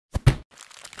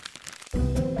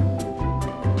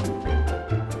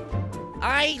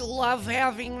I love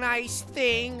having nice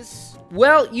things.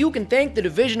 Well, you can thank the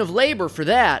Division of Labor for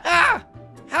that. Ah!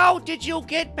 How did you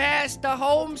get past the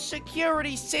home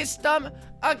security system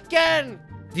again?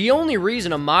 The only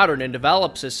reason a modern and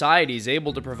developed society is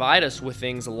able to provide us with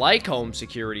things like home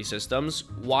security systems,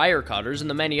 wire cutters, and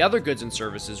the many other goods and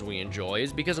services we enjoy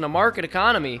is because in a market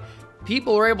economy,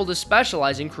 people are able to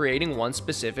specialize in creating one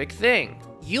specific thing.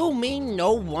 You mean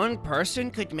no one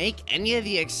person could make any of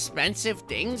the expensive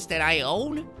things that I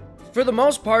own? For the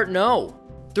most part, no.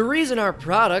 The reason our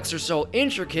products are so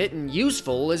intricate and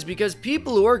useful is because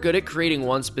people who are good at creating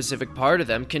one specific part of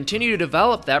them continue to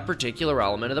develop that particular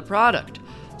element of the product,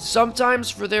 sometimes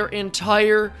for their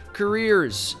entire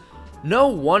careers. No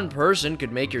one person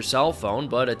could make your cell phone,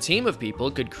 but a team of people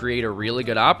could create a really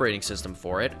good operating system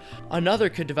for it. Another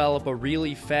could develop a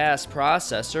really fast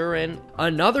processor, and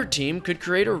another team could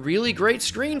create a really great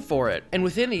screen for it. And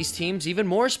within these teams, even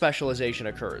more specialization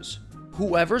occurs.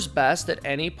 Whoever's best at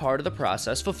any part of the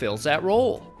process fulfills that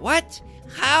role. What?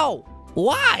 How?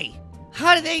 Why?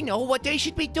 How do they know what they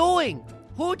should be doing?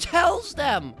 Who tells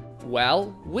them?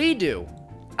 Well, we do.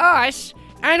 Us?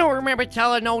 I don't remember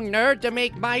telling no nerd to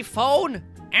make my phone.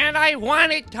 And I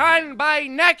want it done by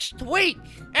next week.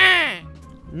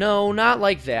 No, not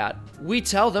like that. We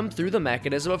tell them through the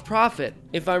mechanism of profit.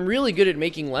 If I'm really good at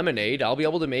making lemonade, I'll be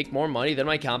able to make more money than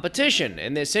my competition,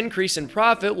 and this increase in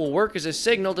profit will work as a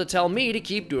signal to tell me to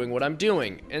keep doing what I'm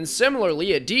doing. And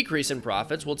similarly, a decrease in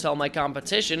profits will tell my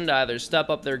competition to either step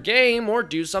up their game or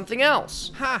do something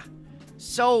else. Huh.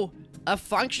 So, a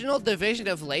functional division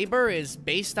of labor is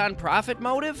based on profit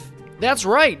motive? That's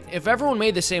right. If everyone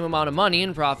made the same amount of money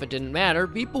and profit didn't matter,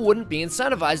 people wouldn't be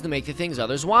incentivized to make the things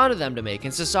others wanted them to make,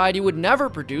 and society would never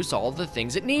produce all of the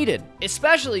things it needed.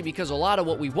 Especially because a lot of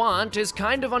what we want is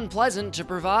kind of unpleasant to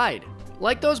provide.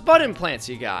 Like those butt implants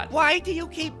you got. Why do you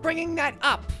keep bringing that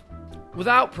up?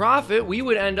 Without profit, we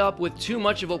would end up with too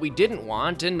much of what we didn't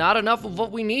want and not enough of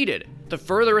what we needed. The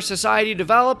further a society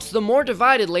develops, the more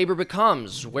divided labor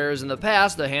becomes. Whereas in the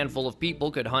past, a handful of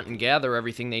people could hunt and gather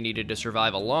everything they needed to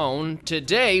survive alone,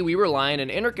 today we rely on an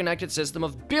interconnected system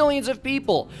of billions of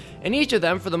people, and each of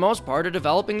them, for the most part, are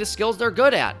developing the skills they're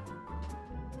good at.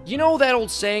 You know that old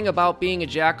saying about being a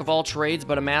jack of all trades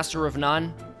but a master of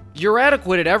none? You're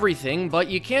adequate at everything, but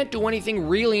you can't do anything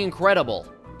really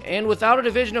incredible. And without a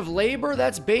division of labor,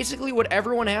 that's basically what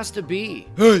everyone has to be.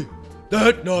 Hey,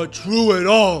 that's not true at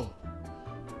all.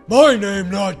 My name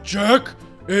not Jack,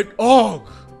 it Og.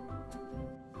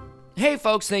 Hey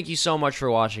folks, thank you so much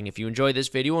for watching. If you enjoyed this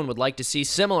video and would like to see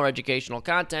similar educational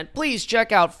content, please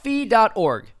check out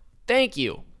fee.org. Thank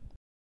you.